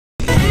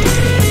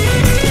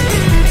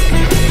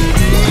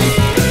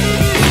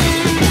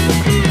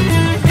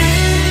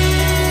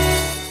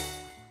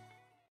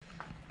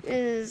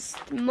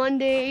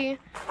Monday.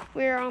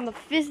 We're on the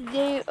 5th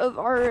day of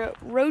our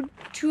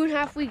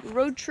 2.5-week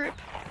road trip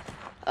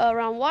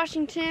around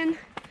Washington,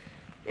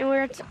 and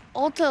we're at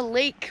Alta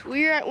Lake.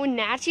 We were at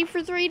Wenatchee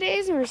for 3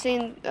 days, and we're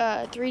staying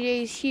 3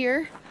 days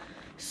here.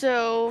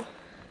 So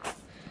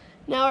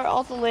now we're at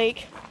Alta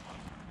Lake.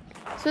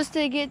 Supposed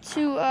to get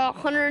to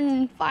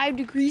 105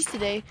 degrees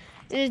today.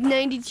 It is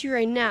 92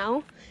 right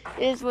now.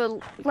 It is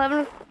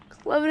 11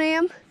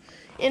 a.m.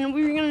 and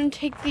we're gonna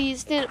take the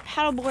stand-up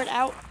paddleboard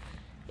out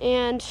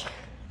and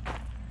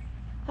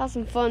have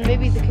some fun.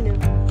 Maybe the canoe.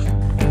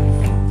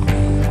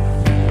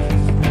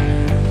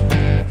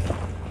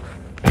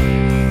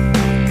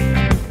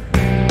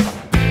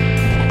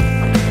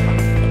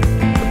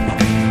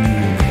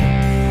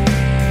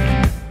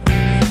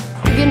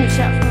 I'm getting a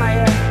shot from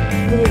my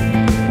video.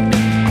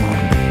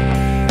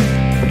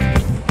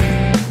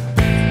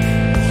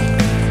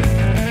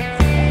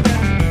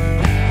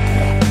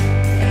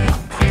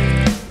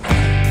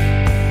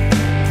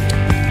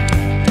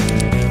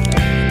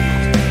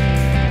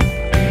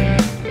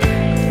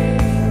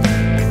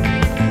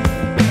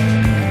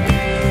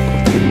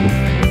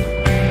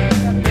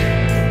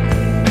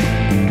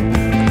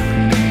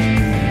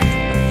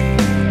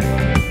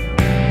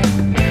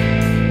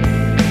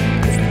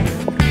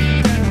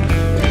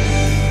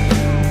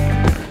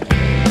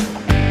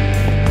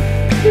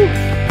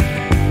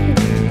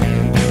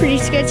 Pretty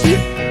sketchy.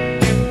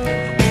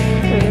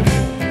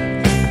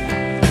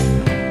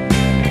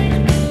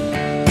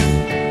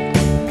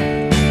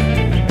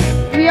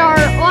 We are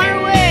on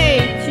our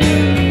way to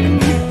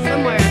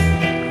somewhere.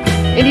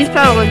 It is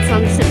paddling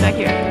some